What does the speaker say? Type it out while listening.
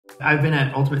I've been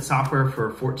at Ultimate Software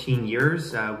for 14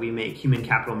 years. We make human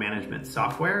capital management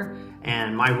software,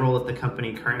 and my role at the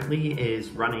company currently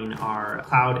is running our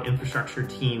cloud infrastructure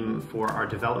team for our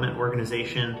development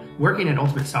organization. Working at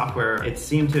Ultimate Software, it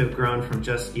seemed to have grown from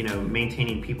just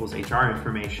maintaining people's HR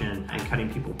information and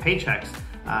cutting people paychecks,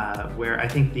 where I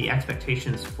think the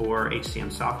expectations for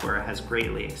HCM software has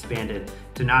greatly expanded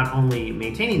to not only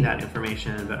maintaining that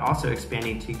information, but also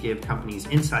expanding to give companies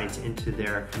insights into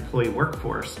their employee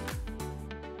workforce.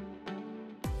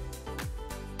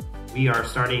 We are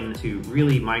starting to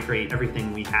really migrate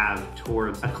everything we have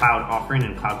towards a cloud offering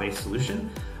and cloud-based solution.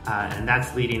 And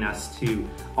that's leading us to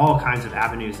all kinds of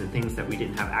avenues and things that we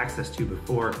didn't have access to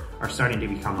before are starting to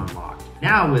become unlocked.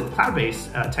 Now with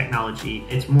cloud-based technology,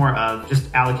 it's more of just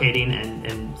allocating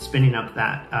and spinning up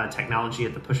that technology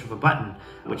at the push of a button,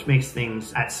 which makes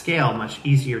things at scale much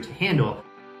easier to handle.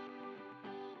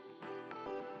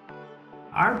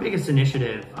 Our biggest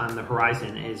initiative on the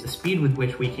horizon is the speed with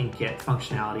which we can get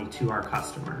functionality to our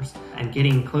customers and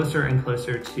getting closer and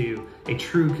closer to a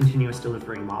true continuous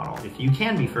delivery model. If you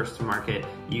can be first to market,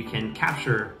 you can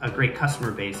capture a great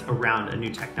customer base around a new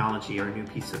technology or a new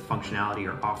piece of functionality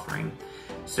or offering.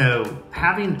 So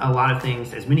having a lot of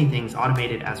things, as many things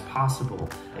automated as possible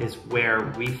is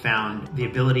where we found the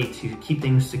ability to keep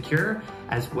things secure,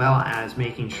 as well as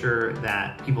making sure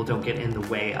that people don't get in the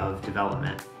way of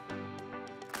development.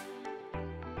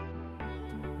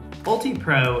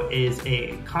 UltiPro is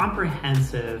a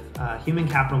comprehensive human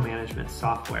capital management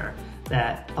software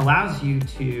that allows you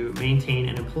to maintain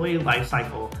an employee life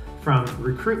cycle from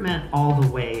recruitment all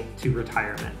the way to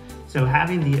retirement. So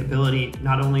having the ability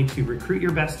not only to recruit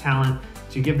your best talent,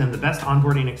 to give them the best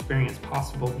onboarding experience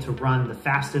possible, to run the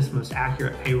fastest, most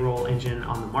accurate payroll engine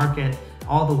on the market,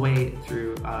 all the way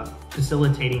through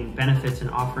facilitating benefits and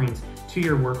offerings to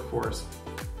your workforce.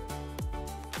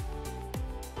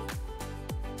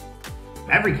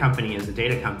 Every company is a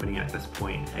data company at this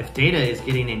point. If data is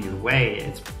getting in your way,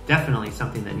 it's definitely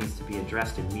something that needs to be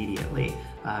addressed immediately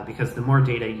because the more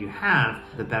data you have,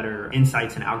 the better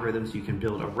insights and algorithms you can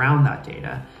build around that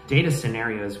data. Data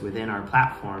scenarios within our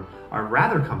platform are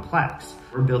rather complex.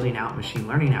 We're building out machine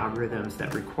learning algorithms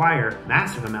that require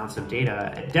massive amounts of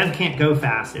data. Dev can't go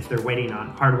fast if they're waiting on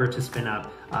hardware to spin up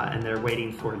and they're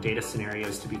waiting for data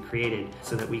scenarios to be created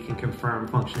so that we can confirm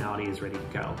functionality is ready to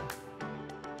go.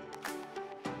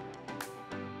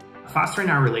 Fostering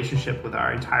our relationship with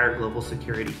our entire global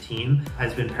security team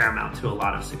has been paramount to a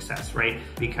lot of success, right?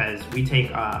 Because we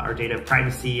take our data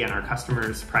privacy and our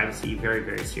customers' privacy very,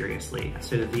 very seriously.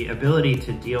 So the ability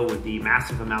to deal with the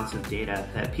massive amounts of data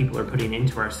that people are putting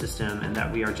into our system and that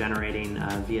we are generating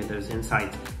via those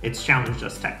insights, it's challenged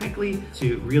us technically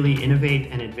to really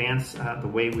innovate and advance the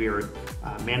way we are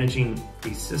managing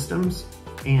these systems,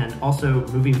 and also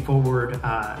moving forward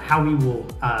how we will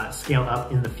scale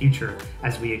up in the future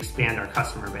as we expand our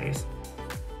customer base.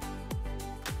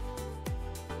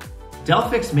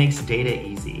 Delphix makes data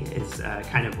easy is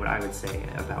kind of what I would say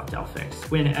about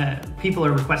Delphix. When people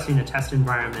are requesting a test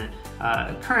environment,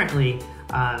 currently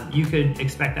you could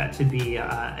expect that to be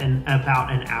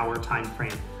about an hour time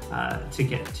frame to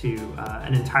get to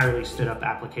an entirely stood up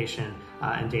application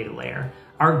and data layer.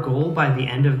 Our goal by the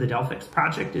end of the Delphix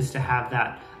project is to have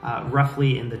that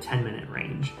roughly in the 10-minute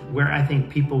range. Where I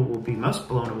think people will be most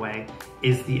blown away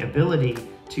is the ability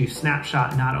to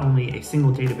snapshot not only a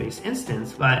single database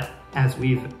instance, but as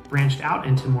we've branched out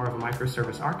into more of a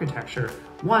microservice architecture,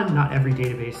 one, not every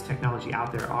database technology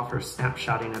out there offers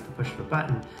snapshotting at the push of a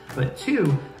button, but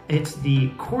two, it's the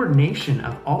coordination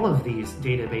of all of these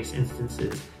database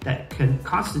instances that can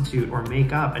constitute or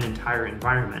make up an entire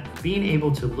environment. Being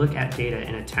able to look at data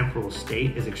in a temporal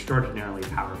state is extraordinarily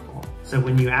powerful. So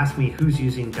when you ask me who's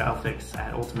using Delphix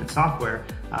at Ultimate Software,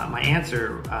 my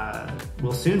answer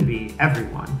will soon be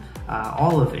everyone.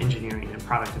 All of engineering and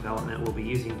product development will be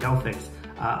using Delphix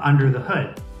under the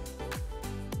hood.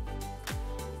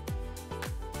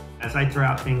 As I throw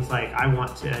out things like, I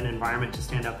want an environment to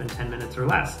stand up in 10 minutes or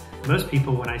less. Most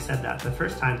people, when I said that the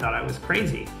first time, thought I was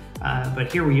crazy.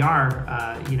 But here we are,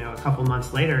 a couple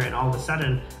months later, and all of a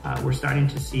sudden, we're starting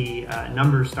to see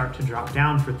numbers start to drop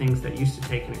down for things that used to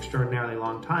take an extraordinarily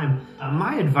long time.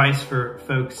 My advice for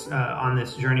folks on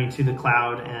this journey to the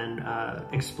cloud and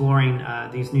exploring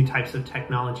these new types of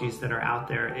technologies that are out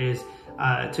there is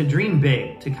to dream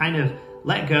big, to kind of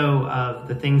let go of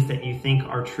the things that you think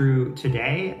are true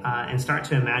today and start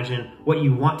to imagine what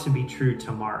you want to be true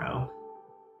tomorrow.